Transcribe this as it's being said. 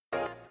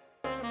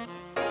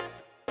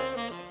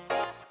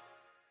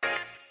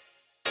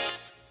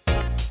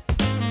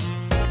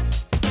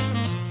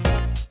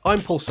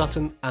I'm Paul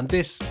Sutton, and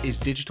this is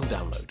Digital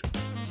Download,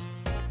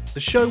 the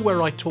show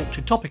where I talk to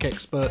topic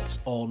experts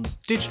on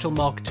digital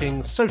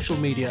marketing, social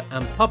media,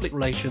 and public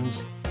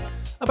relations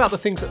about the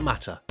things that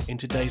matter in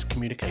today's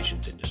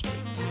communications industry.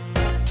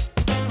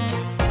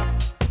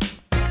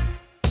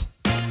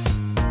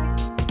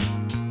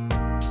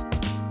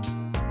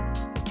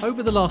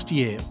 Over the last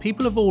year,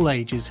 people of all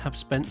ages have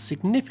spent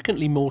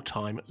significantly more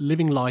time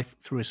living life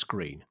through a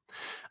screen,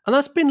 and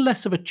that's been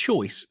less of a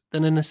choice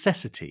than a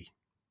necessity.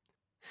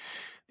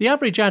 The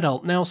average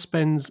adult now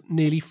spends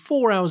nearly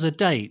 4 hours a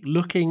day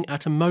looking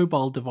at a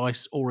mobile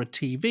device or a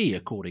TV,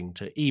 according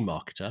to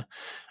eMarketer,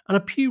 and a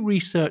Pew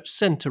Research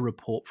Centre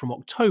report from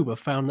October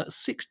found that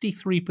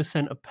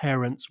 63% of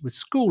parents with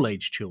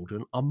school-age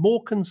children are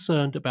more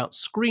concerned about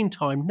screen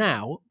time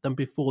now than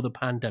before the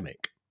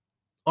pandemic.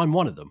 I'm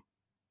one of them.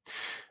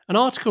 An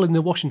article in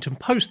the Washington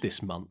Post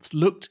this month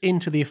looked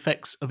into the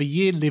effects of a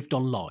year lived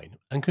online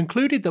and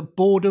concluded that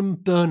boredom,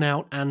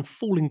 burnout, and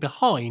falling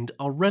behind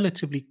are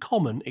relatively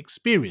common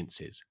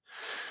experiences.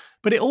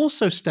 But it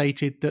also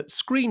stated that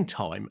screen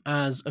time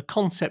as a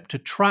concept to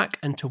track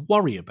and to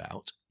worry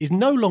about is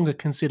no longer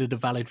considered a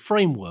valid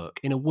framework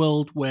in a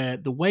world where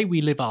the way we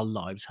live our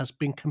lives has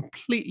been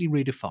completely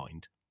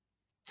redefined.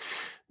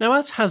 Now,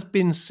 as has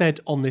been said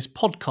on this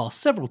podcast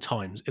several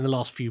times in the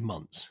last few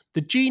months,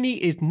 the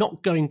genie is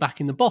not going back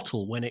in the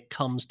bottle when it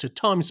comes to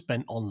time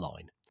spent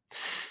online.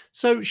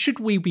 So should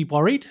we be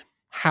worried?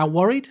 How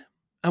worried?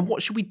 And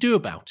what should we do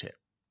about it?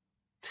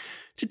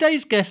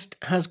 Today's guest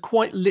has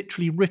quite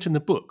literally written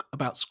the book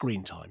about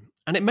screen time,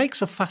 and it makes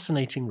for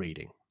fascinating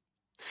reading.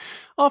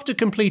 After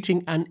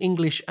completing an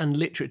English and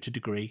literature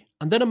degree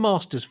and then a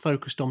master's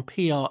focused on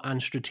PR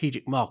and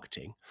strategic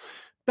marketing,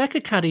 Becca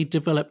Caddy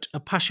developed a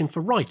passion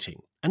for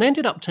writing and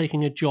ended up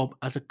taking a job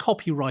as a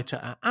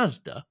copywriter at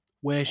Asda,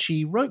 where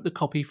she wrote the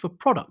copy for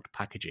product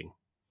packaging.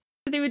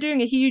 They were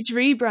doing a huge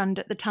rebrand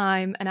at the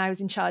time, and I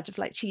was in charge of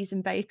cheese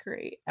and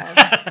bakery.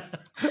 Okay.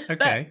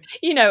 But,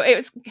 it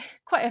was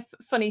quite a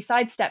funny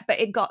sidestep, but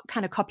it got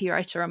kind of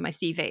copywriter on my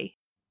CV.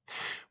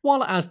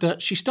 While at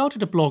Asda, she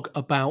started a blog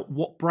about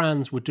what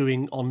brands were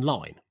doing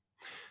online.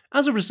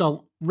 As a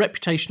result,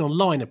 Reputation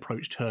Online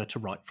approached her to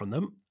write from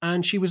them,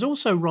 and she was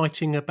also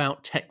writing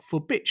about Tech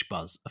for Bitch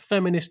Buzz, a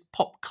feminist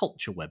pop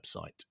culture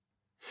website.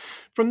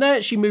 From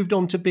there, she moved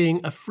on to being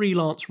a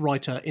freelance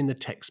writer in the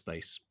tech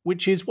space,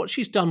 which is what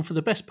she's done for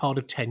the best part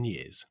of 10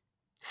 years.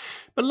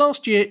 But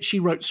last year, she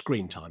wrote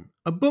Screen Time,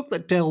 a book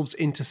that delves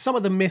into some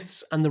of the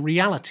myths and the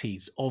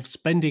realities of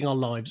spending our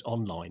lives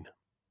online.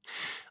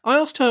 I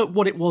asked her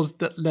what it was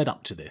that led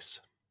up to this.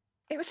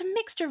 It was a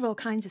mixture of all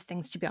kinds of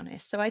things, to be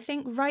honest. So I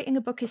think writing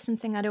a book is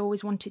something I'd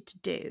always wanted to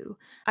do.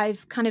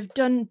 I've kind of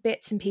done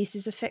bits and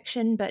pieces of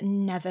fiction, but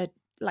never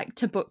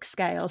to book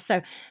scale.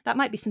 So that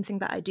might be something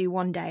that I do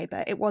one day,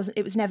 but it was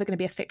never going to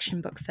be a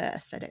fiction book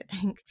first, I don't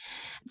think.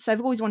 So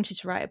I've always wanted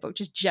to write a book,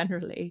 just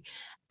generally.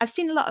 I've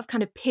seen a lot of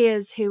kind of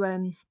peers who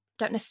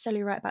don't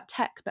necessarily write about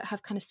tech, but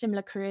have kind of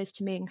similar careers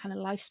to me in kind of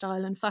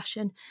lifestyle and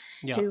fashion,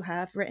 who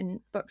have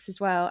written books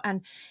as well.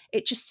 And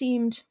it just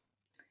seemed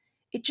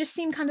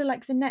kind of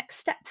like the next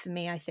step for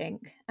me, I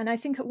think. And I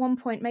think at one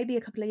point, maybe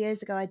a couple of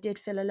years ago, I did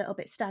feel a little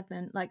bit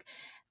stagnant. Like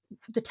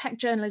the tech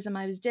journalism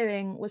I was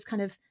doing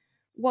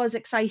was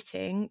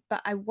exciting,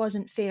 but I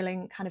wasn't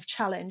feeling kind of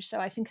challenged. So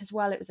I think as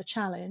well, it was a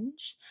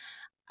challenge.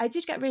 I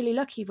did get really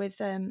lucky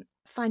with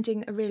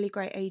finding a really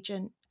great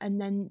agent, and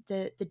then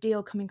the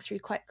deal coming through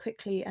quite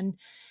quickly. And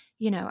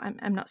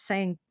I'm not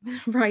saying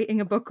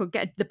writing a book or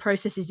get the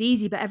process is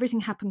easy, but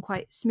everything happened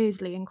quite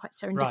smoothly and quite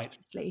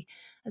serendipitously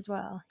as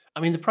well.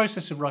 I mean, the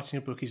process of writing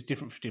a book is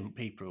different for different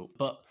people,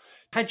 but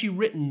had you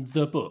written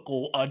the book,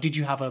 or did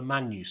you have a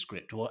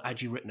manuscript, or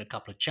had you written a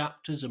couple of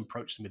chapters and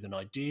approached them with an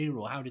idea,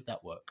 or how did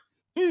that work?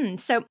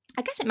 So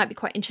I guess it might be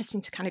quite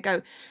interesting to kind of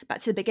go back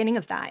to the beginning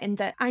of that, in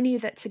that I knew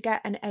that to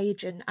get an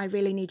agent, I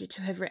really needed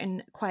to have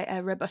written quite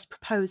a robust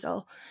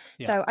proposal.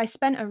 Yeah. So I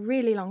spent a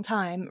really long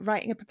time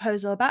writing a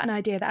proposal about an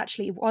idea that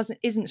actually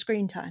isn't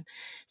screen time.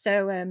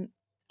 So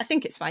I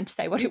think it's fine to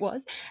say what it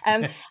was.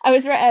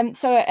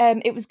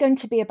 It was going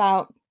to be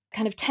about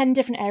kind of 10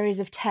 different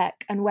areas of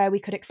tech and where we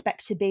could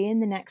expect to be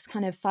in the next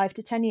kind of 5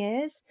 to 10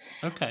 years.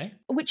 Okay.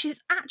 Which is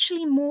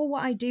actually more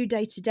what I do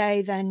day to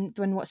day than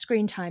what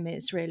screen time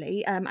is,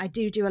 really. I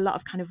do a lot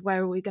of kind of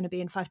where are we going to be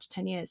in 5 to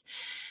 10 years.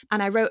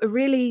 And I wrote a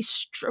really,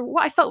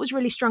 what I felt was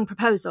really strong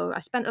proposal.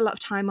 I spent a lot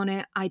of time on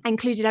it. I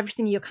included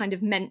everything you're kind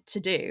of meant to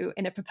do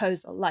in a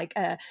proposal, like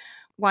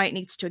why it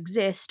needs to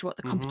exist, what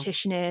the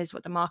competition is,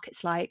 what the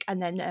market's like,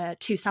 and then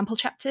 2 sample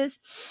chapters.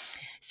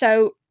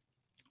 So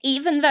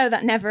even though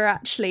that never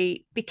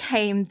actually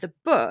became the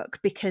book,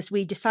 because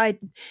we decided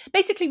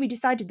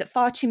that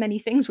far too many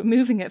things were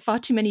moving at far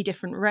too many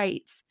different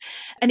rates,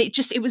 and it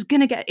was going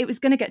to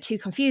get too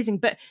confusing.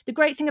 But the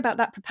great thing about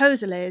that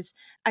proposal is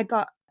I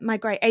got my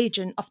great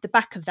agent off the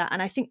back of that,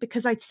 and I think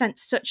because I'd sent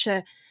such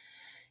a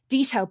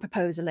detailed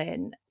proposal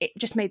in, it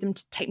just made them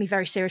take me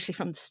very seriously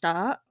from the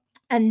start.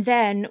 And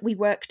then we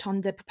worked on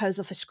the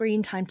proposal for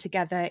screen time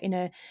together in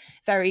a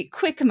very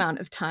quick amount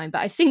of time.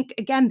 But I think,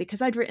 again,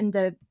 because I'd written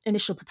the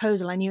initial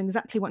proposal, I knew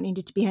exactly what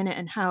needed to be in it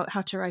and how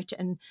to write it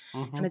and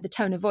kind of the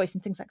tone of voice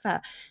and things like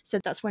that. So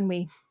that's when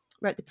we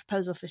wrote the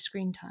proposal for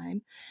screen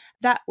time.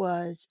 That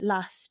was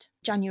last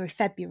January,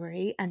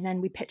 February, and then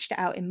we pitched it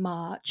out in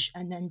March,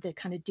 and then the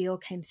kind of deal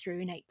came through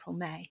in April,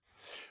 May.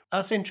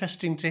 That's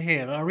interesting to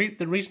hear. And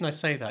the reason I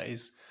say that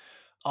is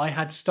I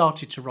had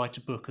started to write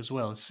a book as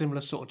well, a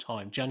similar sort of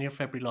time, January,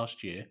 February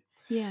last year.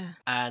 Yeah.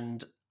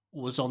 And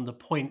was on the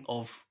point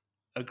of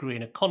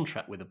agreeing a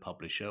contract with a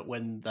publisher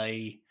when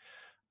they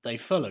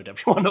furloughed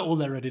everyone, all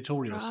their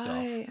editorial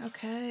staff.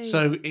 Okay.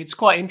 So it's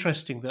quite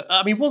interesting that,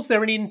 I mean, was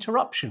there any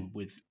interruption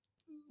with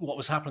what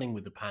was happening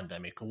with the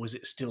pandemic, or was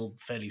it still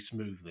fairly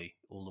smoothly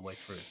all the way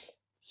through?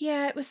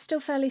 Yeah, it was still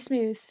fairly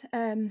smooth.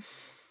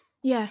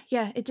 Yeah,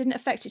 it didn't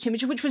affect it too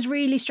much, which was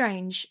really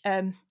strange.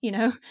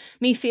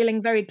 Me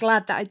feeling very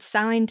glad that I'd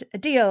signed a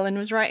deal and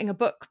was writing a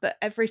book, but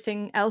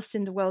everything else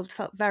in the world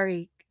felt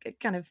very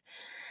kind of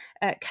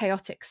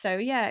chaotic. So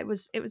yeah, it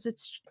was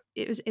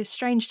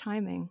strange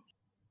timing.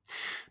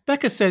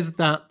 Becca says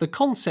that the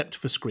concept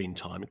for screen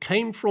time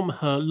came from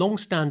her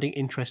long-standing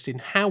interest in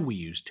how we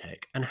use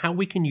tech and how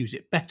we can use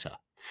it better.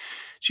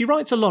 She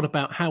writes a lot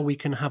about how we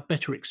can have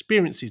better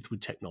experiences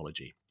with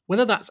technology,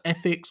 whether that's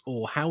ethics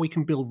or how we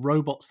can build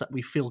robots that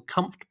we feel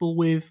comfortable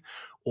with,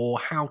 or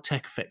how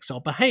tech affects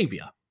our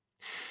behaviour.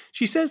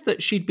 She says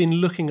that she'd been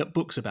looking at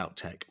books about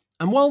tech,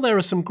 and while there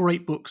are some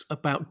great books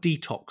about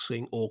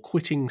detoxing or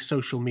quitting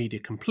social media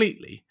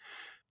completely,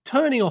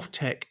 turning off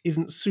tech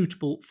isn't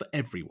suitable for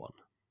everyone.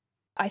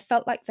 I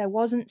felt like there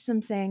wasn't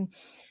something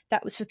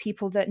that was for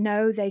people that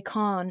know they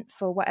can't,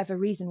 for whatever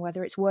reason,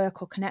 whether it's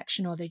work or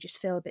connection, or they just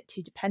feel a bit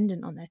too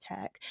dependent on their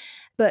tech,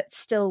 but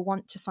still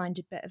want to find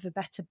a bit of a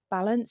better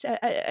balance.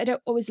 I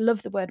don't always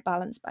love the word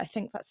balance, but I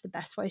think that's the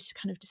best way to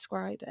kind of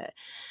describe it.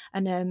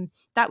 And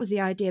that was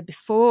the idea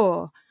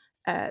before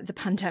the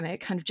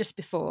pandemic, kind of just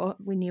before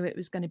we knew it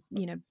was going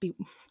to, be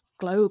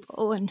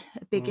global and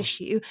a big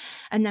issue.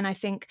 And then I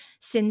think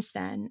since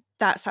then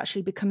that's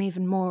actually become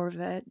even more of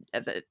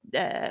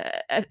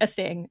a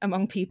thing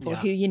among people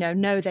who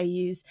know they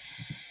use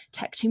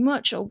tech too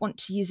much or want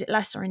to use it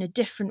less or in a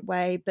different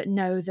way, but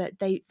know that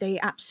they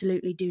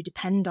absolutely do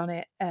depend on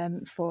it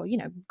for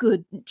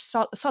good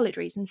solid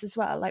reasons as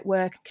well, like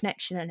work,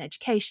 connection and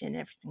education and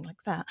everything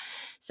like that.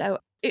 So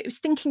it was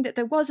thinking that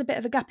there was a bit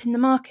of a gap in the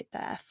market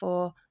there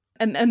for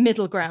a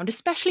middle ground,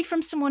 especially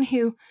from someone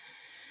who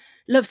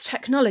loves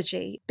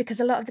technology,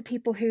 because a lot of the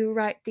people who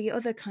write the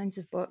other kinds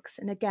of books,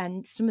 and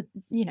again, some of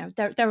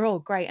they're all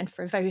great and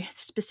for a very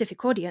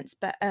specific audience,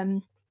 but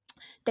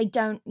they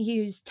don't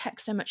use tech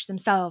so much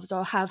themselves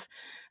or have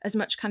as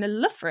much kind of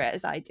love for it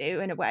as I do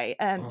in a way.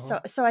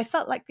 So I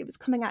felt like it was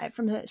coming at it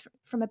from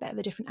a bit of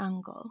a different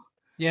angle.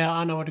 Yeah,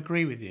 I know. I'd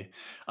agree with you.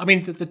 I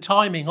mean, the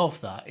timing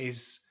of that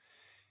is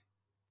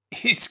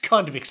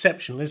kind of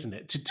exceptional, isn't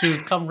it? To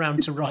have come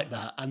round to write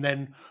that, and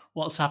then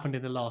what's happened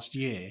in the last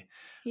year.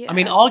 Yeah. I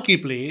mean,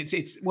 arguably,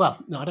 it's well,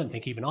 no, I don't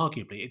think even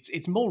arguably,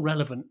 it's more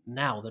relevant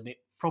now than it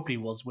probably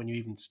was when you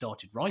even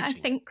started writing. I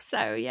think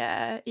so.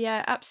 Yeah,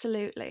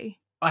 absolutely.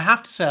 I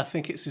have to say, I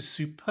think it's a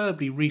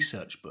superbly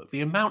researched book.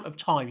 The amount of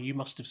time you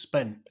must have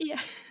spent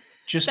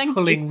just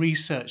pulling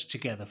research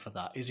together for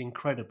that is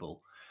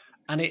incredible,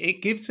 and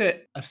it gives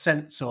it a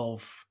sense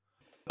of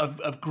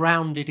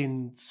grounded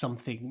in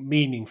something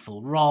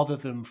meaningful rather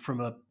than from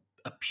a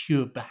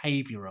pure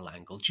behavioural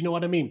angle. Do you know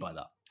what I mean by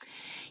that?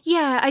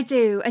 Yeah, I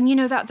do. And,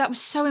 that was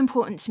so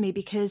important to me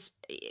because,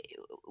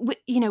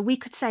 we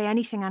could say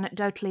anything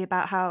anecdotally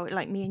about how,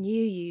 like, me and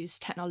you use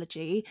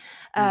technology,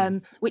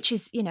 which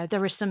is,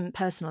 there are some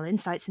personal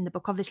insights in the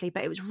book, obviously,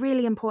 but it was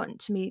really important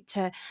to me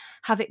to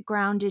have it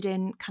grounded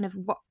in kind of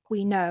what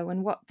we know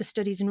and what the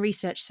studies and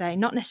research say,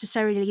 not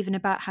necessarily even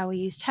about how we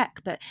use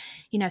tech, but,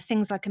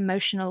 things like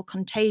emotional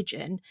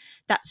contagion,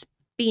 that's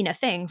been a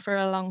thing for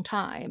a long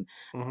time.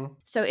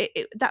 So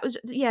that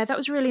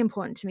was really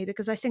important to me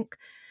because I think,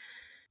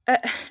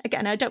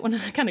 again, I don't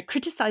want to kind of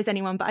criticize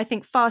anyone, but I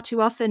think far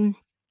too often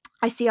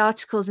I see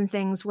articles and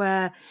things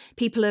where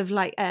people have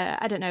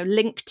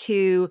linked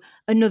to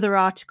another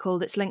article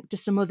that's linked to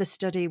some other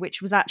study,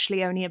 which was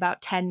actually only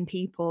about 10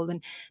 people.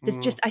 And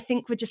there's I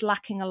think we're just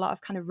lacking a lot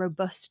of kind of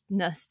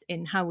robustness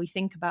in how we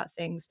think about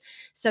things.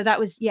 So that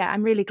was,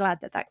 I'm really glad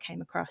that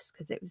came across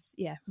because it was,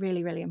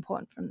 really, really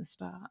important from the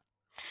start.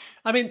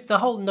 I mean, the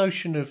whole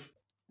notion of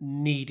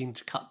needing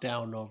to cut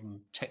down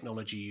on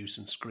technology use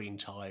and screen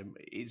time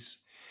is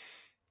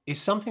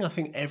something I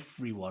think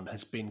everyone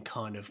has been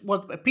kind of,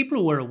 well,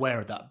 people were aware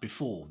of that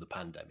before the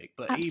pandemic,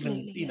 but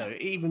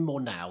even more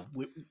now,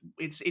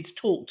 it's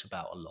talked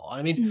about a lot.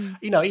 I mean,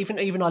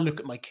 even I look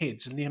at my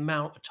kids and the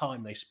amount of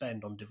time they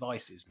spend on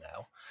devices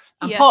now,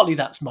 and partly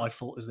that's my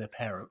fault as their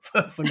parent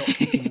for not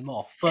keeping them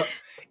off, but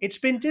it's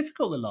been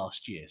difficult the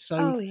last year.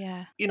 So,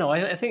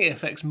 I think it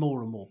affects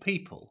more and more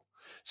people.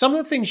 Some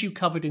of the things you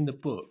covered in the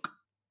book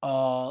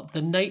are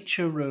the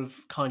nature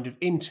of kind of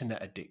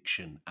internet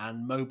addiction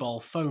and mobile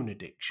phone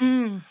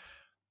addiction.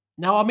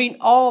 Now, I mean,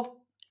 are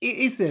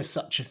Is there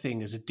such a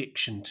thing as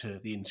addiction to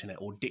the internet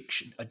or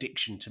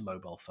addiction to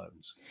mobile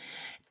phones?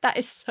 That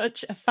is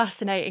such a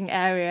fascinating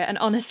area, and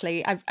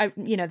honestly, I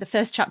the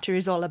first chapter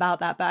is all about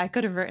that, but I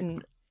could have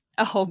written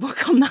a whole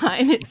book on that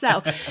in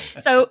itself.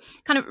 So,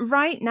 kind of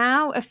right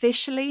now,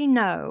 officially,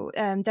 no,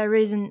 there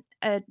isn't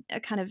a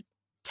kind of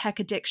tech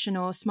addiction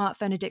or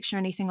smartphone addiction or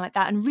anything like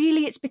that. And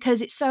really, it's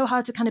because it's so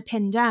hard to kind of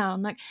pin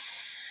down. Like,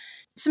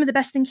 some of the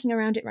best thinking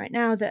around it right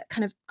now that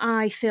kind of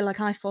I feel like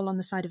I fall on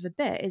the side of a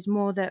bit is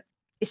more that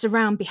it's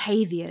around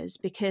behaviors,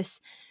 because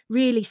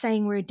really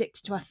saying we're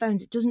addicted to our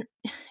phones, it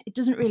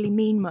doesn't really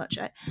mean much.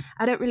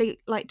 I don't really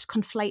like to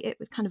conflate it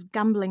with kind of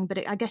gambling,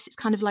 but I guess it's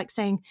kind of like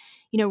saying,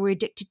 we're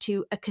addicted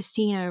to a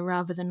casino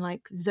rather than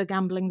like the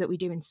gambling that we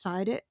do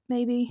inside it,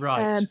 maybe.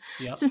 Right.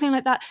 Yep. Something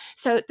like that.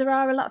 So there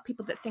are a lot of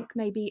people that think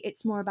maybe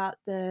it's more about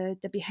the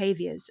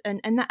behaviors,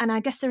 and I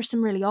guess there are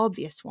some really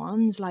obvious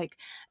ones like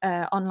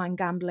online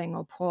gambling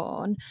or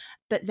porn,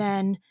 but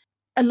then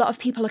a lot of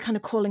people are kind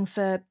of calling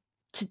for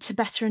to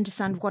better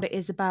understand what it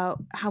is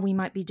about how we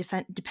might be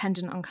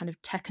dependent on kind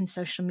of tech and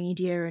social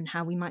media and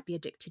how we might be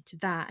addicted to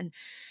that. And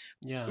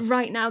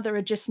right now there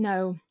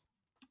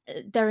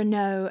are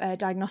no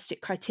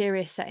diagnostic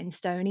criteria set in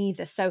stone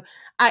either. So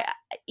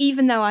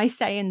even though I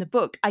say in the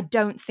book, I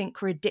don't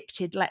think we're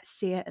addicted, let's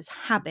see it as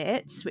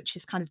habits, which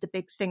is kind of the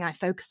big thing I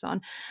focus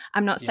on.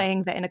 I'm not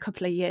saying that in a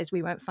couple of years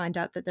we won't find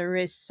out that there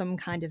is some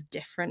kind of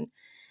different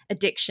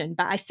addiction,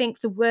 but I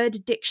think the word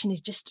addiction is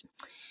just,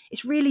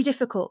 it's really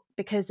difficult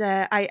because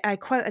I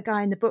quote a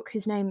guy in the book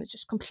whose name is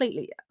just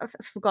completely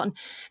forgotten,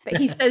 but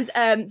he says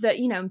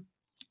that,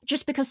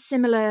 just because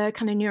similar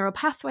kind of neural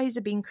pathways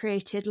are being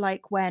created,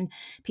 like when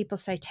people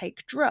say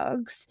take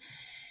drugs,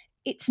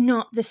 it's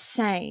not the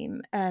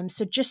same.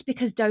 So just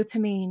because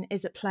dopamine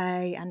is at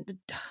play, and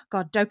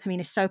God,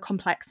 dopamine is so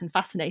complex and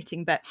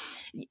fascinating, but,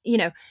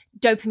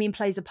 dopamine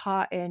plays a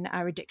part in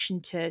our addiction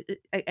to,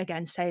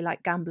 again, say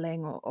like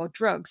gambling or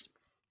drugs.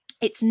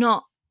 It's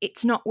not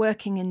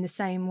working in the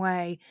same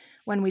way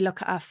when we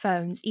look at our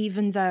phones,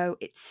 even though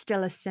it's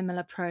still a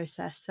similar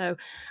process. So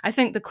I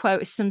think the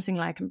quote is something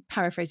like, I'm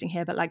paraphrasing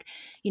here, but like,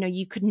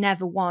 you could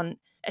never want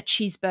a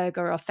cheeseburger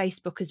or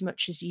Facebook as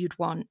much as you'd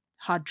want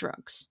hard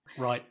drugs.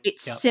 Right.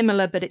 It's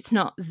similar, but it's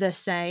not the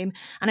same.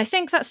 And I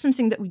think that's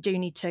something that we do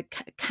need to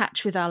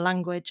catch with our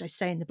language. I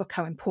say in the book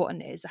how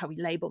important it is, how we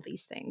label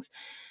these things,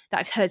 that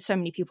I've heard so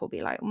many people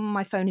be like,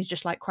 my phone is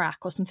just like crack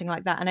or something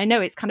like that. And I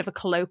know it's kind of a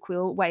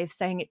colloquial way of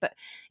saying it, but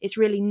it's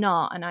really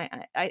not. And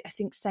I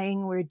think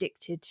saying we're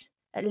addicted,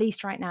 at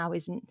least right now,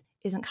 isn't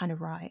kind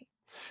of right.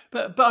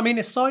 But I mean,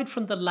 aside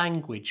from the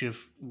language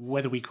of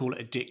whether we call it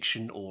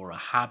addiction or a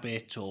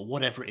habit or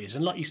whatever it is,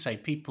 and like you say,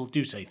 people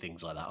do say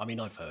things like that. I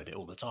mean, I've heard it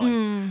all the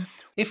time.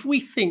 If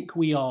we think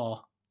we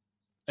are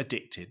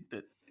addicted,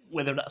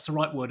 whether that's the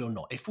right word or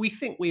not, if we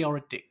think we are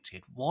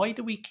addicted, why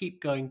do we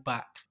keep going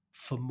back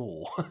for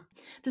more?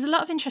 There's a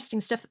lot of interesting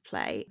stuff at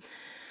play.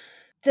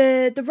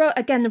 The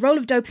role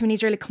of dopamine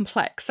is really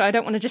complex, so I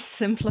don't want to just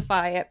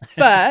simplify it,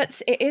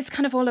 but it is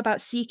kind of all about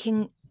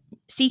seeking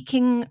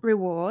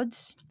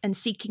rewards and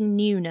seeking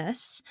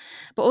newness,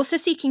 but also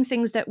seeking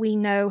things that we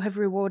know have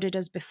rewarded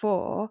us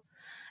before.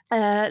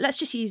 Let's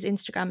just use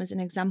Instagram as an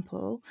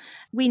example.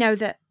 We know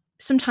that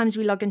sometimes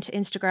we log into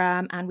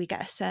Instagram and we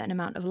get a certain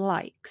amount of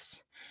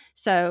likes.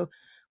 So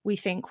we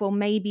think, well,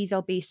 maybe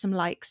there'll be some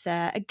likes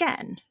there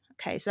again.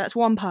 Okay, so that's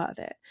one part of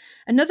it.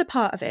 Another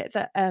part of it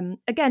that,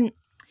 again,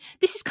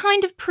 this is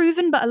kind of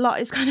proven, but a lot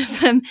is kind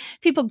of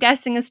people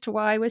guessing as to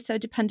why we're so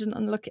dependent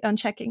on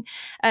checking.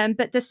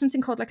 But there's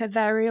something called like a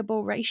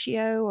variable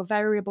ratio or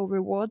variable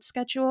reward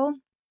schedule.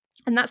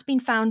 And that's been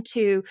found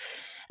to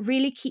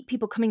really keep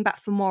people coming back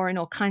for more in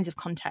all kinds of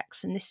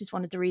contexts. And this is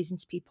one of the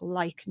reasons people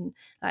like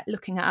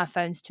looking at our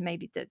phones to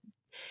maybe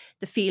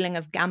the feeling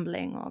of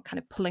gambling or kind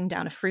of pulling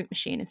down a fruit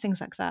machine and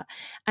things like that.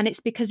 And it's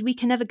because we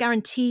can never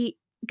guarantee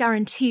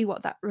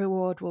what that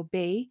reward will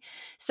be.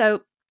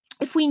 So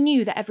if we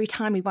knew that every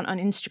time we went on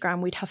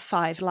Instagram, we'd have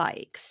 5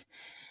 likes,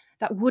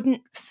 that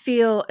wouldn't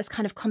feel as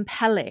kind of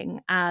compelling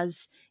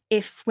as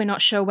if we're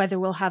not sure whether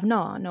we'll have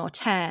none or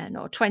 10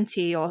 or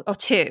 20 or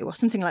 2 or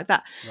something like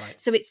that. Right.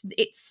 So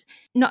it's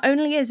not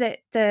only is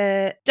it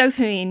the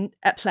dopamine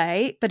at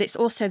play, but it's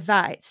also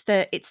that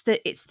it's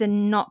the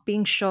not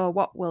being sure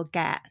what we'll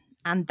get.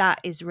 And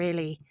that is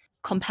really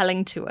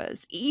compelling to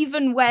us,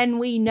 even when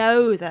we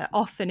know that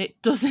often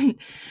it doesn't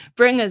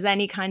bring us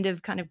any kind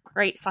of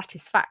great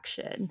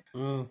satisfaction.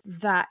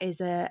 That is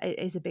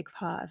a big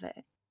part of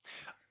it.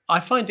 I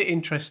find it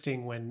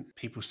interesting when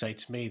people say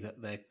to me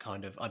that they're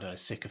kind of, I don't know,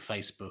 sick of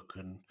Facebook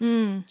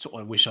and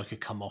sort of wish I could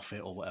come off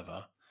it or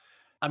whatever.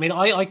 I mean,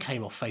 I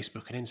came off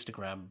Facebook and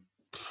Instagram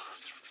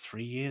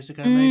 3 years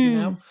ago, maybe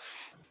now.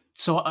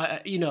 So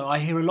I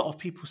hear a lot of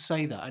people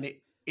say that, and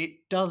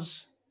it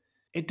does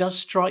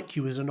strike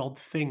you as an odd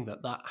thing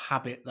that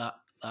habit, that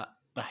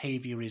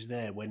behavior is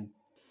there when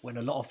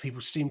a lot of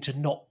people seem to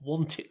not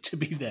want it to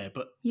be there,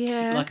 but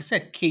like I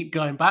said, keep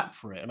going back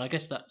for it. And I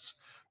guess that's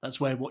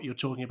where what you're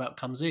talking about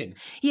comes in.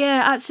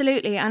 Yeah,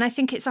 absolutely. And I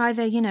think it's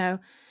either,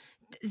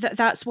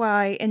 that's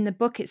why in the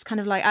book it's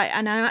kind of like,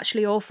 I'm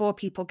actually all for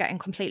people getting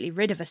completely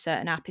rid of a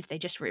certain app if they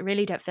just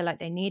really don't feel like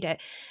they need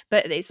it.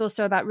 But it's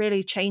also about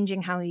really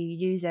changing how you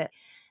use it.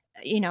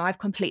 I've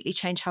completely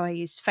changed how I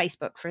use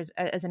Facebook.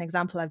 As an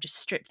example, I've just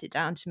stripped it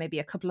down to maybe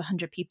a couple of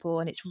hundred people,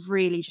 and it's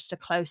really just a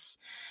close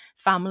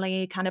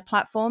family kind of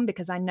platform,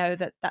 because I know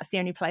that that's the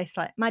only place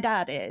like my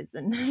dad is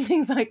and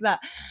things like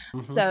that. Mm-hmm.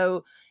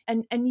 So,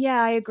 and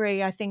yeah, I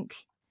agree. I think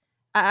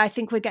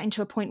we're getting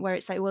to a point where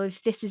it's like, well,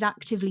 if this is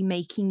actively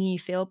making you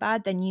feel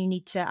bad, then you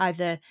need to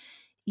either,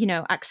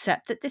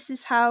 accept that this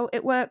is how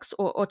it works,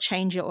 or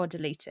change it or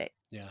delete it.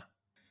 Yeah.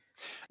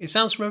 It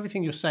sounds from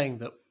everything you're saying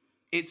that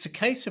it's a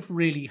case of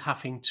really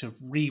having to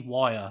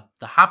rewire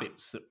the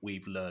habits that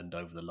we've learned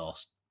over the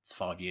last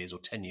 5 years or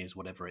 10 years,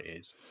 whatever it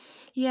is.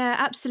 Yeah,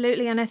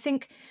 absolutely. And I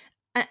think,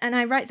 and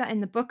I write that in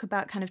the book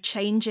about kind of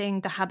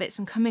changing the habits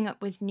and coming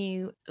up with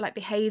new like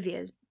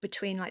behaviors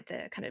between like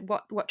the kind of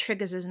what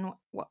triggers us and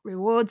what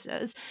rewards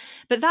us.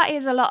 But that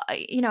is a lot,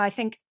 I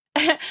think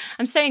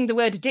I'm saying the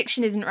word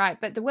addiction isn't right,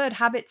 but the word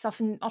habits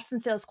often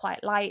feels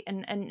quite light,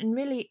 and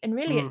really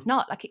it's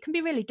not. Like, it can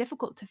be really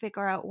difficult to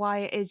figure out why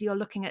it is you're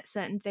looking at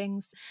certain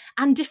things,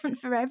 and different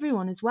for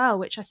everyone as well,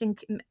 which I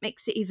think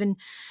makes it even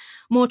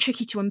more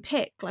tricky to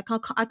unpick. Like,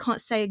 I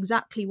can't say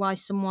exactly why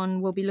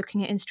someone will be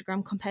looking at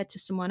Instagram compared to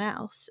someone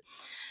else.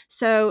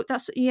 So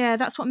that's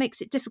what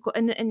makes it difficult,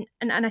 and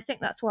I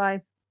think that's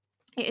why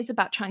it is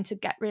about trying to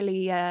get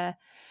really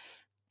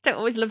don't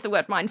always love the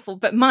word mindful,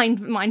 but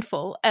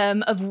mindful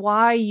of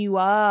why you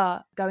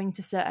are going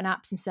to certain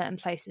apps and certain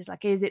places.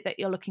 Like, is it that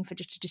you're looking for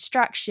just a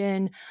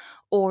distraction,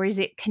 or is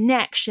it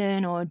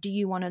connection, or do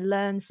you want to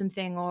learn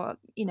something, or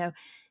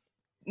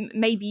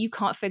maybe you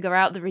can't figure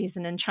out the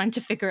reason, and trying to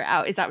figure it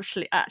out is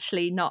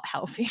actually not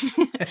helping.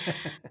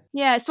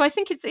 Yeah, so I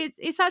think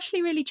it's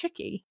actually really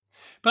tricky.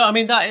 But I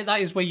mean,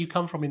 that is where you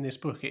come from in this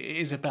book. It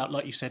is about,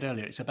 like you said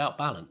earlier, it's about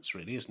balance,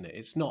 really, isn't it?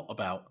 It's not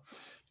about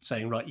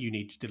saying, right, you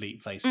need to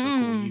delete Facebook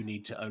or you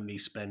need to only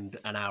spend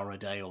an hour a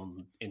day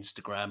on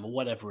Instagram or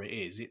whatever it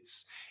is.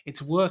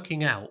 It's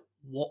working out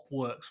what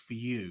works for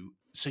you,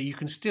 so you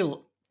can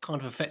still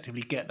kind of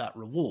effectively get that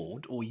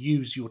reward or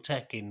use your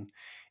tech in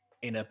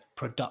a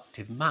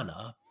productive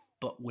manner,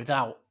 but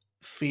without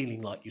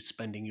feeling like you're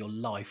spending your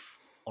life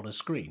on a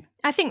screen.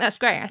 I think that's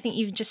great. I think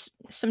you've just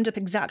summed up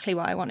exactly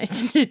what I wanted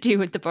to do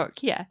with the book.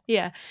 Yeah.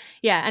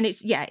 And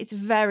it's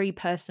very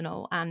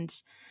personal, and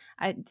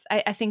I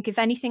think if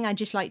anything, I'd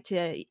just like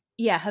to,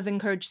 have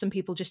encouraged some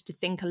people just to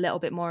think a little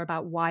bit more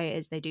about why it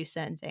is they do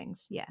certain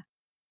things. Yeah.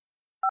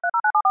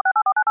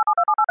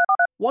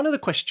 One of the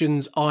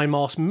questions I'm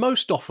asked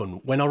most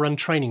often when I run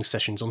training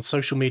sessions on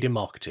social media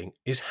marketing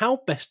is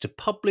how best to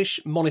publish,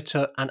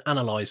 monitor, and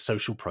analyse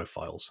social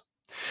profiles.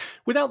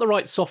 Without the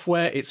right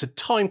software, it's a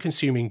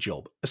time-consuming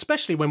job,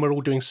 especially when we're all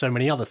doing so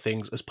many other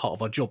things as part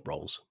of our job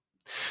roles.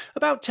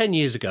 About 10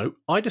 years ago,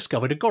 I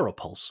discovered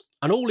Agorapulse,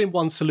 an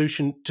all-in-one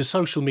solution to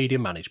social media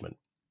management,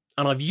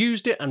 and I've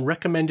used it and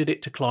recommended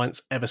it to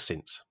clients ever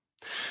since.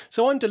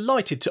 So I'm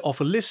delighted to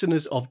offer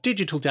listeners of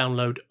Digital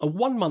Download a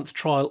 1-month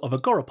trial of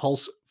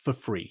Agorapulse for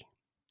free.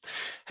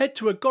 Head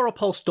to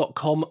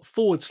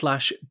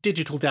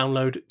agorapulse.com/digital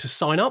download to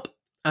sign up,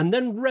 and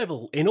then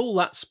revel in all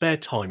that spare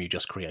time you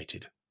just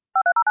created.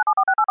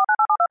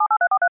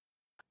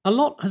 A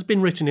lot has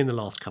been written in the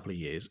last couple of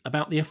years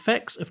about the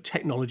effects of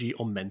technology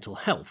on mental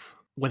health,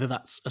 whether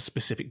that's a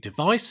specific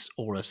device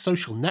or a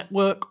social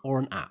network or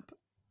an app.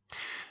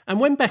 And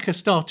when Becca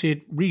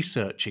started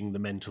researching the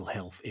mental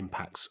health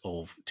impacts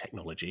of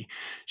technology,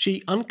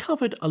 she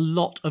uncovered a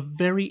lot of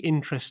very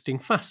interesting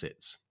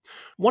facets.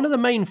 One of the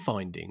main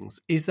findings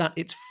is that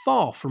it's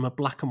far from a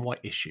black and white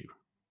issue.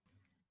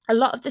 A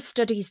lot of the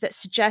studies that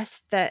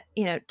suggest that,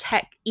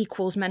 tech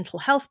equals mental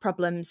health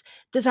problems,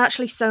 there's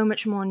actually so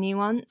much more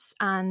nuance,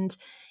 and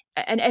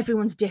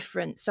everyone's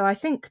different. So I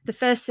think the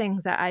first thing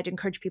that I'd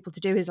encourage people to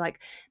do is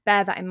like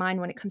bear that in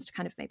mind when it comes to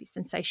kind of maybe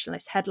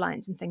sensationalist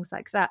headlines and things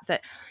like that,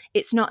 that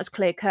it's not as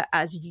clear cut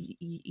as,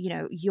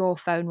 your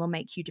phone will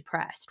make you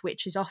depressed,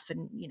 which is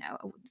often,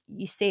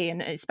 you see,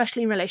 and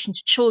especially in relation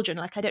to children.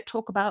 Like, I don't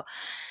talk about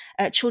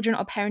children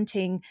or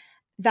parenting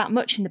that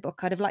much in the book.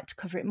 I'd have liked to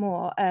cover it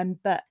more,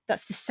 but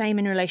that's the same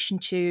in relation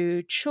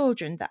to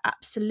children, that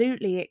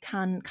absolutely it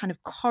can kind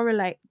of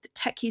correlate, the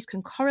tech use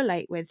can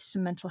correlate with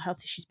some mental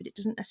health issues, but it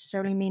doesn't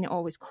necessarily mean it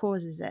always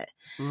causes it.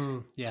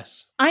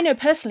 Yes. I know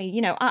personally,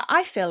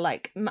 I feel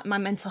like my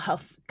mental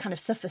health kind of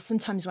suffers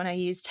sometimes when I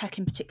use tech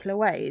in particular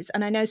ways,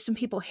 and I know some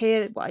people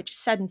hear what I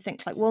just said and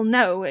think like, well,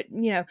 no, it,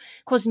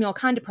 causing me all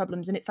kind of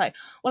problems, and it's like,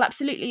 well,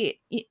 absolutely,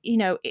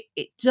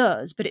 it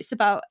does, but it's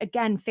about,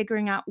 again,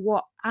 figuring out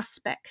what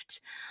aspect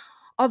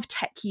of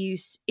tech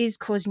use is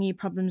causing you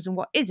problems and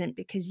what isn't,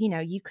 because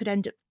you could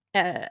end up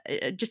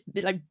just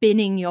like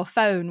binning your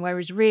phone,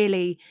 whereas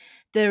really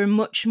there are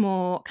much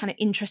more kind of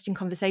interesting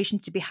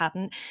conversations to be had.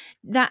 And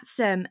that's,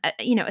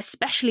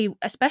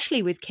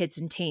 especially with kids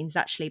and teens,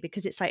 actually,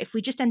 because it's like if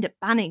we just end up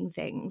banning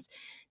things,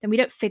 then we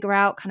don't figure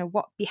out kind of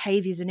what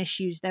behaviors and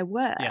issues there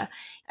were. Yeah.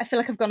 I feel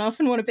like I've gone off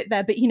on one a bit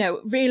there, but,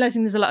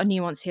 realizing there's a lot of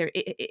nuance here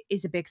it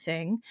is a big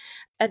thing.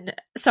 And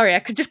sorry, I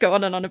could just go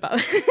on and on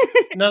about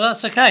it. No,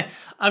 that's okay.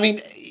 I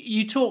mean,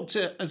 you talked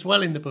as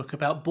well in the book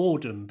about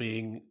boredom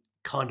being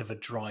kind of a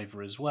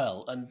driver as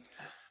well. And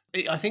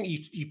I think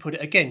you put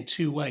it again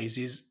 2 ways: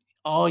 is,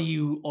 are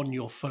you on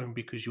your phone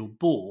because you're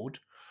bored,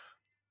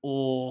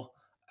 or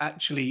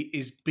actually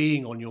is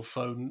being on your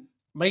phone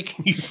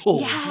making you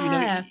bored?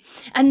 Yeah.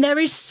 And there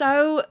is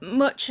so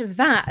much of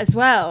that as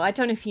well. I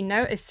don't know if you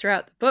noticed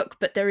throughout the book,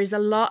 but there is a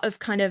lot of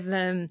kind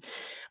of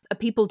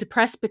people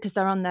depressed because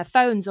they're on their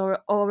phones,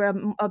 or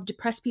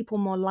depressed people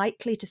more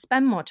likely to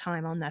spend more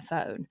time on their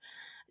phone.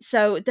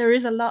 So there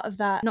is a lot of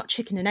that, not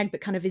chicken and egg,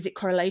 but kind of, is it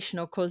correlation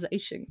or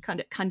causation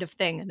kind of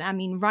thing. And I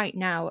mean, right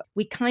now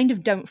we kind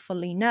of don't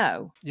fully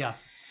know. Yeah.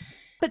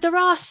 But there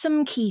are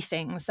some key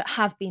things that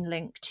have been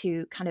linked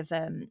to kind of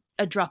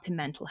a drop in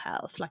mental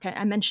health. Like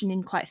I mentioned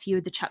in quite a few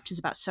of the chapters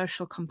about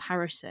social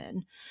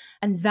comparison,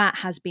 and that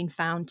has been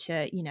found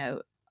to,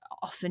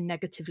 often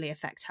negatively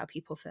affect how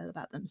people feel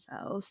about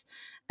themselves.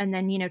 And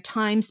then,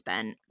 time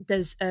spent,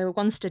 there's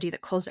one study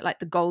that calls it like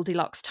the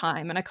Goldilocks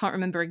time, and I can't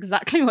remember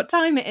exactly what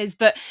time it is,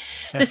 but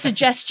the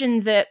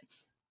suggestion that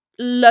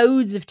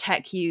loads of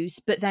tech use,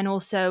 but then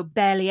also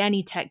barely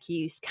any tech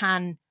use,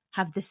 can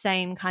have the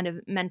same kind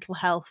of mental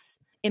health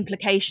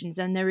implications.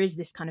 And there is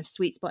this kind of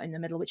sweet spot in the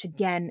middle, which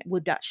again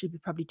would actually be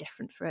probably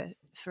different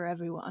for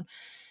everyone.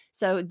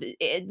 So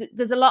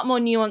there's a lot more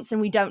nuance, and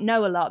we don't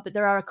know a lot, but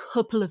there are a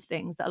couple of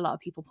things that a lot of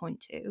people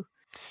point to.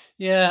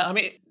 Yeah, I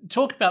mean,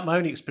 talk about my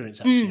own experience,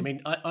 actually. I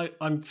mean,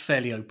 I'm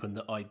fairly open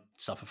that I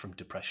suffer from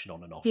depression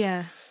on and off.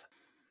 Yeah.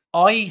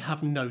 I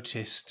have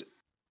noticed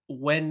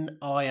when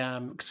I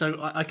am... So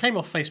I came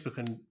off Facebook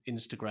and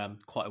Instagram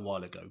quite a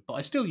while ago, but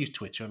I still use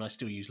Twitter and I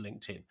still use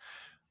LinkedIn.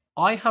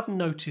 I have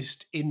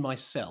noticed in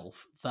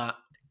myself that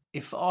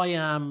if I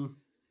am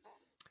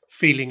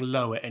feeling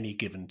low at any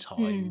given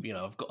time,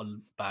 I've got a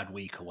bad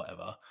week or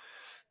whatever,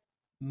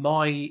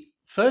 my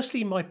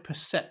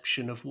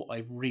perception of what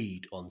I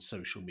read on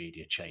social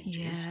media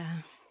changes. Yeah.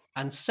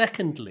 And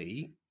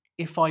secondly,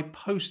 if I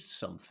post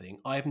something,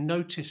 I've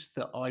noticed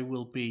that I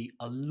will be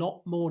a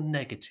lot more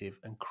negative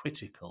and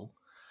critical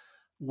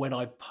when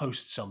I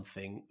post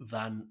something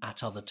than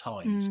at other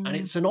times. And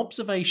it's an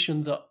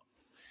observation that,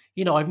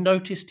 I've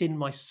noticed in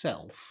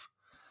myself.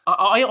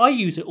 I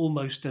use it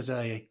almost as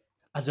a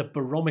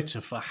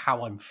barometer for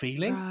how I'm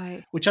feeling,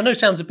 Right. which I know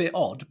sounds a bit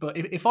odd, but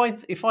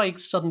if I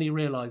suddenly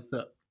realise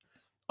that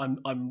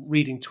I'm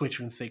reading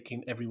Twitter and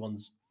thinking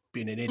everyone's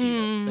being an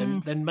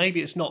idiot, then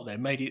maybe it's not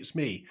them, maybe it's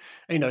me.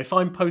 If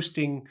I'm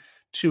posting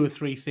 2 or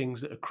 3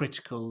 things that are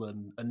critical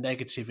and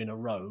negative in a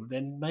row,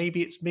 then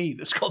maybe it's me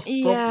that's got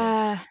the problem.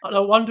 Yeah. And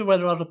I wonder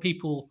whether other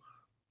people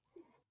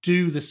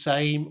do the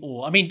same,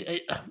 or, I mean,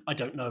 I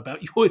don't know about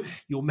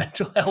your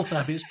mental health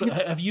habits, but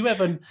have you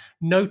ever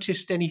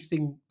noticed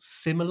anything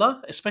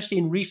similar, especially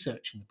in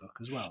researching the book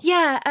as well?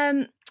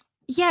 Yeah.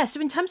 Yeah,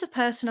 so in terms of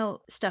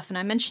personal stuff, and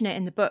I mention it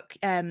in the book,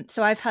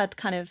 so I've had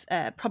kind of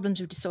problems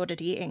with disordered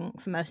eating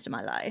for most of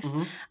my life.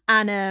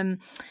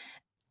 And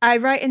I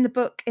write in the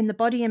book, in the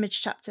body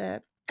image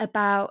chapter,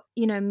 about,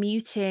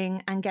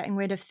 muting and getting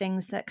rid of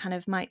things that kind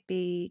of might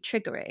be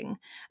triggering.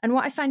 And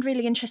what I find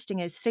really interesting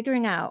is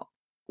figuring out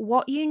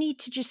what you need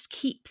to just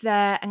keep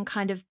there and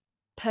kind of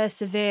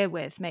persevere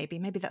with, maybe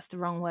that's the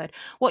wrong word,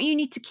 what you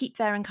need to keep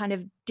there and kind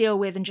of deal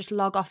with and just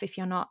log off if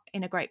you're not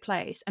in a great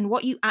place, and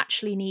what you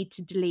actually need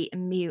to delete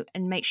and mute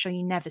and make sure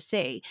you never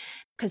see.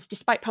 Because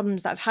despite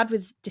problems that I've had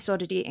with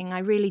disordered eating, I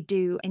really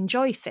do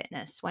enjoy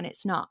fitness when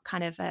it's not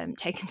kind of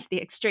taken to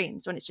the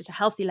extremes, when it's just a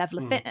healthy level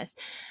of fitness.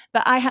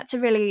 But I had to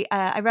really,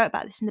 I wrote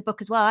about this in the book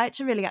as well, I had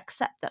to really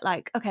accept that,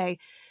 like, okay,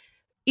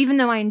 even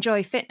though I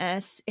enjoy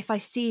fitness, if I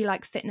see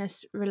like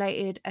fitness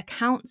related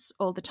accounts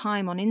all the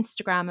time on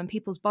Instagram and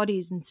people's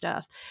bodies and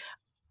stuff,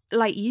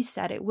 like you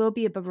said, it will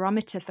be a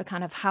barometer for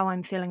kind of how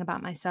I'm feeling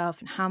about myself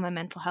and how my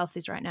mental health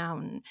is right now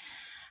and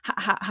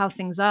how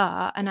things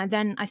are. And I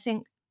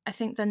think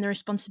then the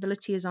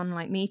responsibility is on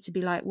like me to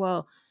be like,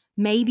 well,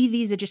 maybe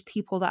these are just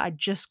people that I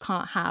just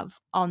can't have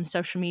on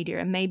social media,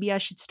 and maybe I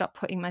should stop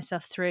putting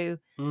myself through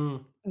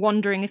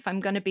wondering if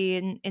I'm going to be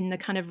in the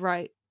kind of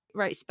right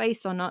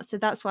space or not. So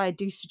that's why I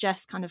do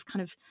suggest kind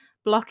of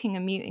blocking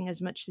and muting as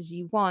much as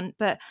you want,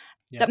 but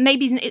that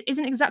maybe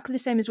isn't exactly the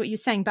same as what you're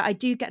saying. But I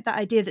do get that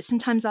idea that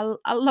sometimes I'll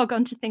log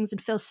on to things and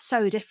feel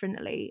so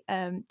differently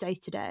day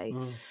to day.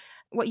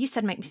 What you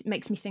said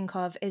makes me think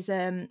of is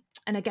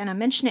and again, I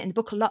mention it in the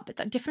book a lot, but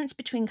that difference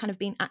between kind of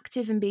being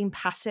active and being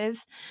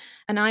passive.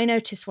 And I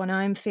notice when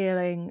I'm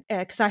feeling,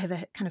 because I have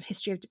a kind of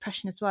history of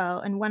depression as well,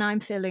 and when I'm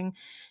feeling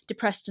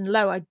depressed and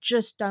low, I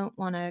just don't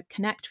want to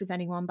connect with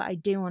anyone, but I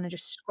do want to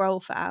just scroll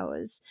for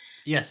hours.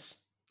 Yes.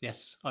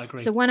 Yes, I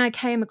agree. So when I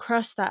came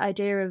across that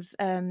idea of,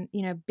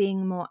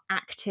 being more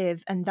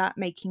active and that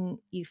making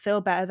you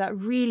feel better, that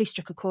really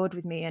struck a chord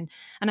with me. And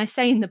I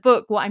say in the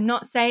book, what I'm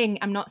not saying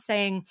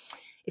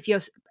if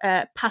you're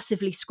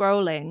passively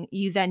scrolling,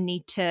 you then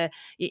need to,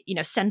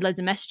 send loads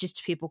of messages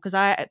to people, because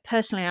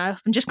I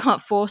often just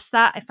can't force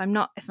that if I'm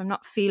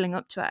not feeling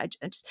up to it.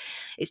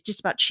 It's just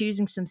about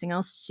choosing something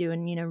else to do,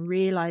 and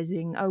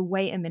realizing, oh,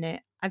 wait a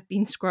minute, I've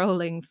been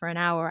scrolling for an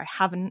hour, I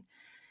haven't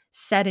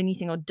said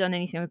anything or done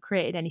anything or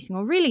created anything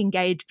or really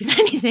engaged with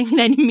anything in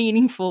any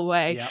meaningful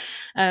way.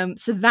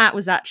 So that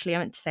was actually, I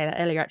meant to say that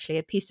earlier, actually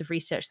a piece of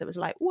research that was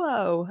like,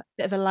 whoa,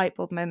 bit of a light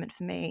bulb moment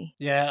for me.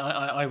 Yeah,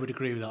 I would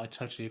agree with that. I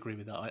totally agree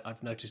with that.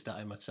 I've noticed that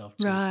in myself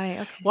too. Right,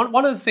 okay.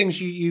 One of the things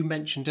you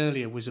mentioned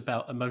earlier was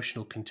about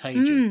emotional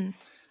contagion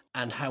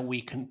and how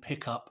we can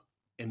pick up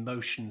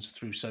emotions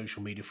through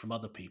social media from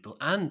other people.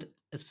 And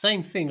the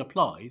same thing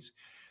applies.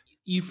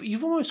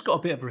 You've almost got a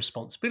bit of a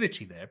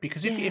responsibility there,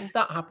 because if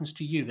that happens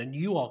to you, then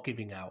you are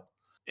giving out,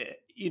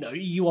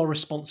 you are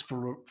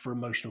responsible for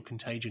emotional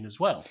contagion as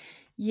well.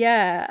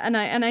 Yeah, and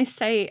I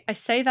say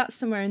that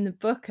somewhere in the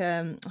book.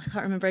 I can't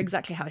remember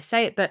exactly how I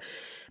say it, but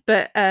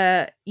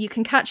you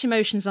can catch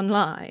emotions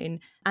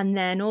online, and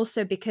then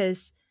also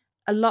because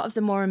a lot of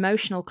the more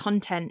emotional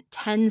content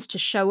tends to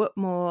show up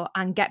more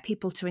and get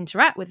people to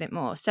interact with it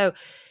more. So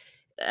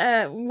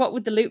what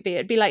would the loop be?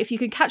 It'd be like, if you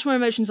can catch more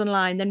emotions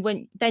online,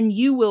 then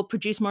you will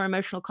produce more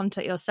emotional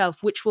content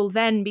yourself, which will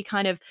then be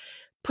kind of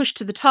pushed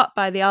to the top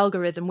by the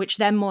algorithm, which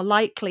then more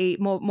likely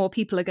more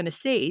people are going to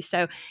see.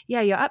 So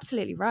yeah, you're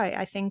absolutely right.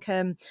 I think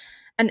and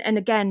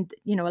again,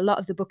 a lot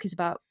of the book is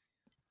about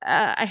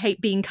I hate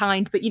being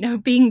kind, but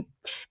being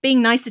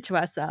nicer to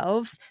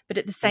ourselves. But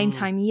at the same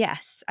time,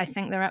 yes, I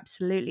think there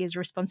absolutely is a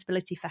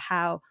responsibility for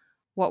how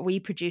what we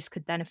produce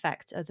could then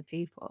affect other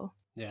people.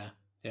 Yeah,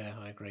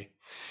 I agree.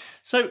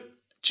 So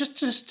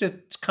just to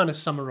kind of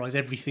summarize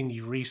everything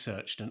you've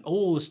researched and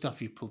all the stuff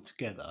you've pulled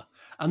together,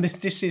 and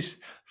this is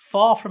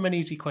far from an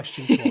easy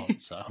question to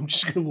answer, I'm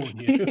just going to warn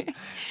you.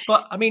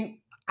 But I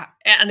mean,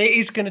 and it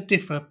is going to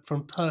differ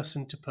from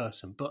person to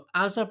person, but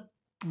as a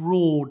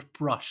broad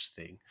brush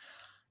thing,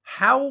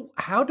 how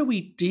do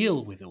we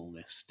deal with all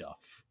this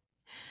stuff?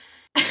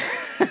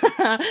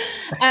 Yeah,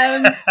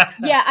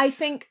 I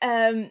think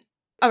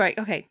all right,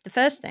 okay, the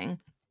first thing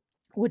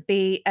would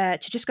be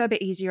to just go a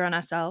bit easier on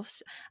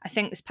ourselves. I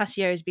think this past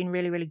year has been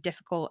really, really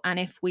difficult. And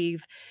if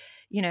we've,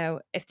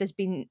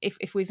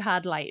 if we've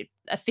had like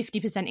a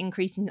 50%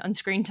 increase on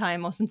screen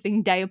time or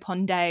something day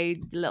upon day,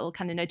 the little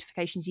kind of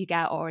notifications you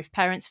get, or if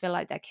parents feel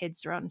like their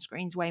kids are on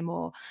screens way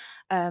more,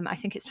 I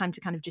think it's time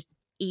to kind of just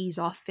ease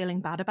off feeling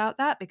bad about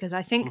that, because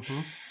I think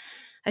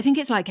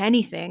it's like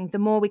anything. The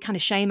more we kind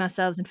of shame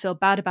ourselves and feel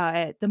bad about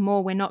it, the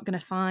more we're not going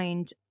to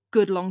find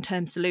good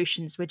long-term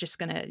solutions. We're just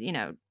going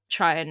to,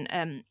 try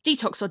and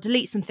detox or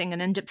delete something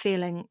and end up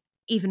feeling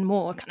even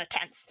more kind of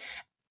tense.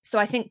 So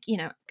I think,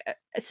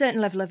 a certain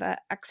level of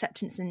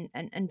acceptance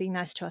and being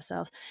nice to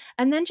ourselves.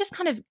 And then just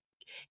kind of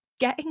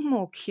getting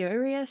more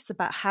curious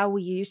about how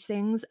we use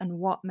things and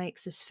what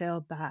makes us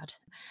feel bad.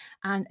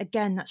 And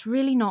again, that's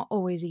really not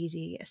always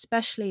easy,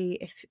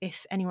 especially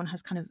if anyone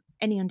has kind of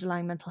any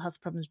underlying mental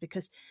health problems,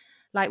 because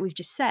like we've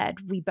just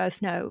said, we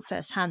both know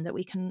firsthand that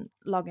we can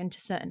log into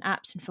certain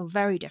apps and feel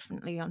very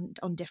differently on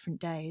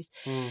different days.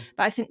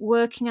 But I think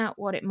working out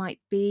what it might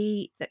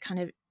be that kind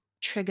of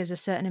triggers a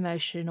certain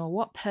emotion, or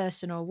what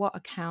person or what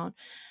account.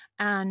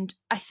 And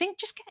I think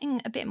just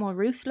getting a bit more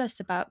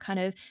ruthless about kind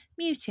of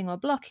muting or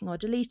blocking or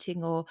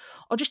deleting, or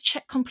just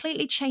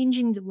completely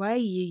changing the way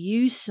you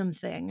use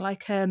something.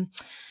 Like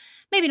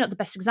maybe not the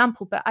best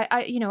example, but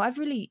I've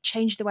really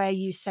changed the way I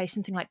use, say,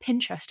 something like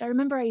Pinterest. I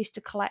remember I used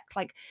to collect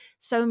like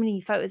so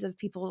many photos of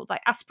people,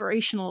 like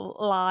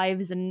aspirational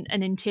lives and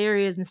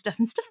interiors and stuff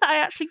that I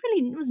actually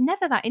really was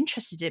never that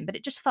interested in, but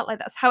it just felt like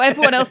that's how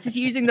everyone else is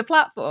using the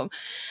platform.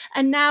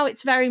 And now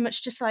it's very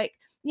much just like,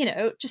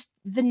 just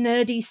the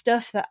nerdy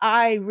stuff that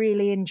I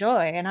really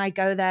enjoy. And I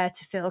go there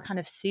to feel kind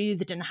of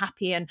soothed and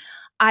happy. And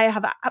I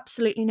have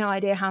absolutely no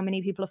idea how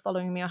many people are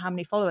following me or how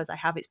many followers I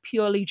have. It's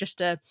purely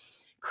just a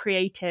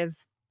creative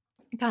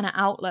kind of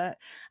outlet.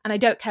 And I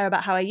don't care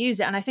about how I use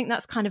it. And I think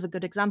that's kind of a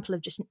good example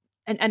of just,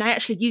 and I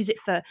actually use it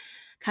for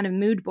kind of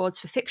mood boards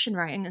for fiction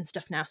writing and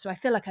stuff now. So I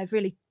feel like I've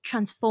really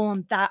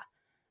transformed that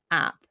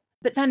app.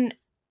 But then,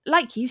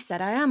 like you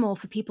said, I am all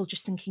for people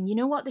just thinking, you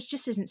know what, this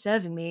just isn't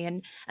serving me.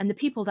 And the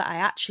people that I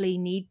actually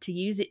need to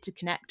use it to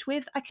connect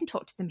with, I can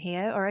talk to them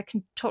here, or I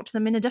can talk to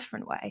them in a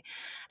different way.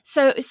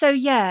 So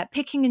yeah,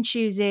 picking and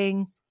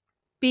choosing,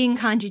 being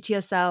kinder to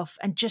yourself,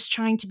 and just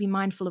trying to be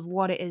mindful of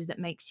what it is that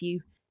makes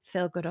you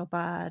feel good or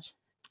bad.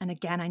 And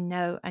again, I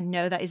know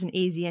that isn't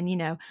easy.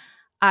 And,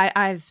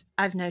 I've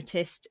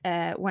noticed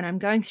when I'm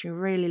going through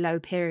really low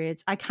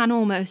periods, I can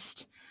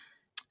almost,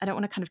 I don't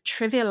want to kind of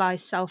trivialize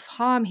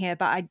self-harm here,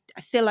 but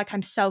I feel like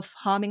I'm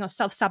self-harming or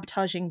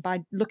self-sabotaging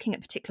by looking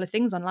at particular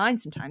things online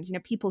sometimes.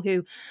 People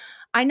who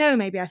I know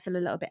maybe I feel a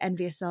little bit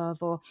envious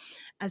of, or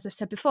as I've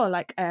said before,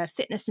 like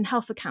fitness and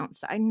health accounts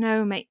that I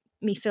know make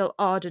me feel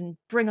odd and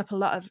bring up a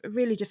lot of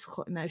really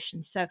difficult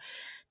emotions. So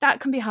that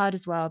can be hard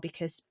as well,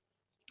 because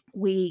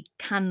we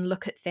can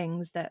look at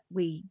things that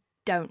we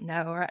don't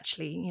know are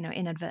actually,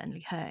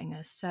 inadvertently hurting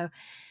us. So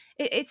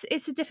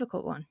it's a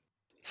difficult one.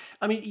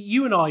 I mean,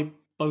 you and I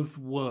both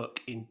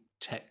work in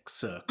tech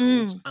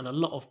circles, and a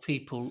lot of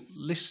people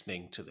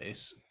listening to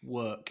this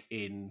work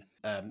in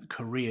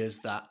careers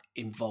that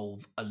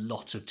involve a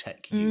lot of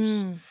tech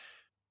use.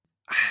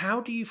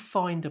 How do you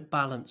find a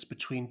balance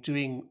between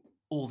doing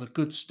all the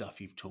good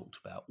stuff you've talked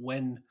about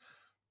when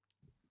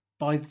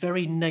by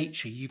very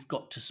nature you've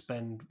got to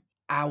spend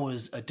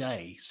hours a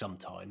day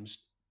sometimes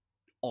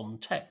on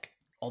tech,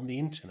 on the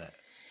internet?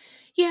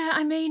 Yeah,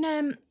 I mean,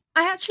 I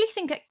actually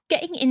think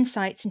getting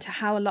insights into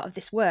how a lot of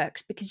this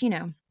works, because,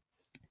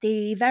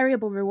 the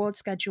variable reward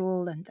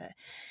schedule and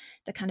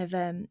the kind of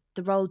the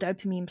role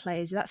dopamine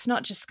plays, that's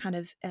not just kind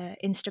of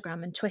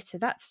Instagram and Twitter.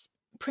 That's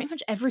pretty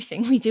much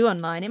everything we do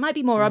online. It might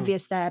be more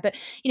obvious there, but,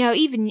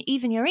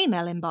 even your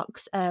email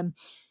inbox,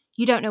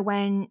 you don't know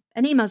when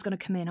an email is going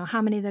to come in, or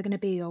how many they're going to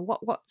be, or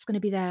what's going to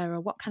be there, or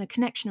what kind of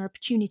connection or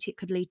opportunity it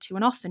could lead to.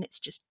 And often it's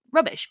just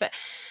rubbish. But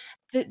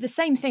the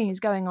same thing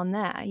is going on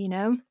there,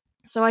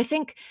 So I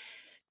think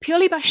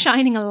purely by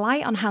shining a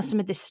light on how some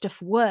of this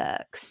stuff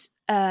works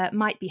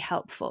might be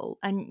helpful.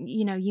 And,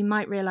 you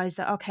might realize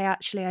that, okay,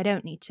 actually, I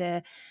don't need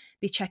to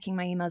be checking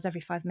my emails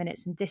every 5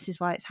 minutes, and this is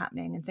why it's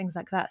happening, and things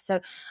like that.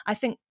 So I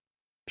think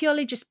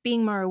purely just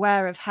being more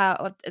aware of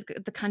how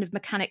the kind of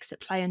mechanics at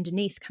play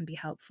underneath can be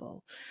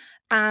helpful.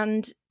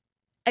 And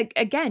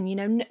again,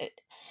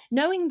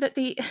 knowing that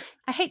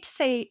I hate to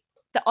say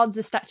the odds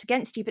are stacked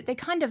against you, but they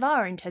kind of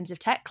are in terms of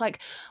tech.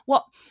 Like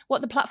what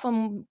the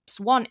platforms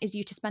want is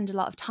you to spend a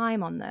lot of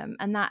time on them,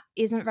 and that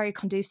isn't very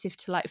conducive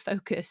to like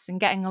focus and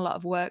getting a lot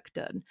of work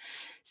done.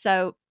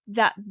 So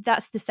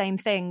that's the same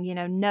thing,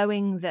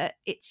 knowing that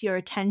it's your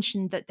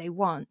attention that they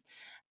want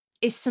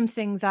is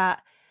something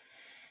that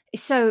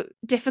is so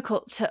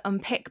difficult to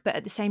unpick, but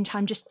at the same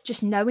time,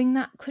 just knowing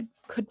that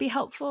could be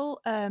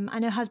helpful. I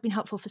know has been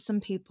helpful for some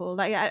people.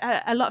 Like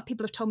a lot of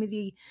people have told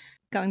me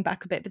going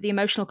back a bit, but the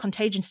emotional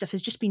contagion stuff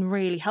has just been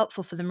really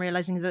helpful for them,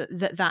 realizing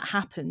that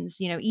happens,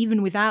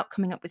 even without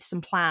coming up with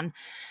some plan,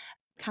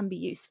 can be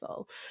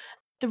useful.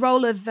 The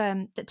role of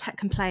that tech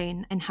can play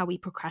in how we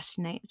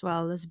procrastinate as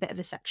well. There's a bit of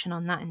a section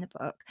on that in the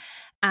book,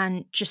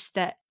 and just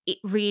that it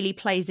really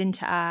plays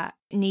into our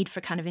need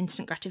for kind of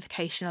instant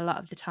gratification a lot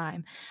of the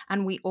time,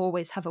 and we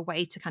always have a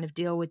way to kind of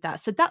deal with that.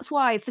 So that's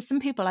why for some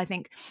people, I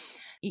think,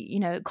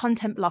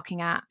 content blocking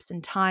apps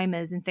and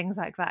timers and things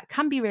like that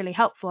can be really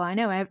helpful. I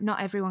know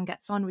not everyone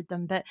gets on with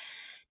them, but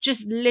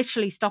just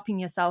literally stopping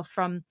yourself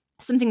from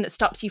something that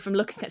stops you from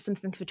looking at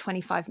something for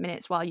 25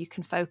 minutes while you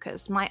can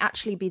focus might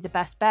actually be the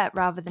best bet,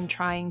 rather than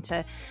trying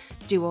to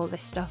do all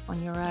this stuff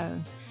on your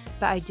own.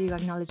 But I do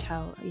acknowledge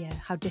how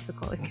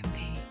difficult it can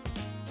be.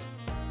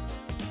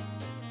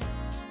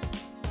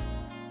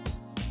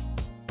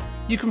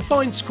 You can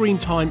find Screen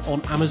Time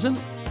on Amazon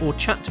or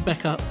chat to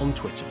Becca on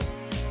Twitter.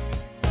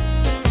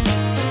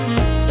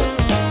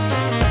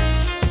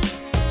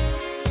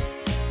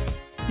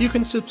 You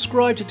can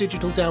subscribe to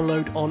Digital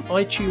Download on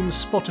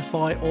iTunes,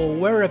 Spotify, or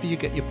wherever you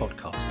get your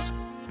podcasts.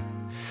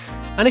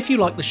 And if you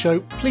like the show,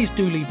 please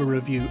do leave a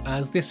review,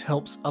 as this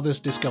helps others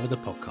discover the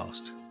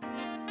podcast.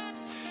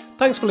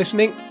 Thanks for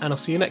listening, and I'll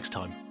see you next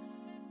time.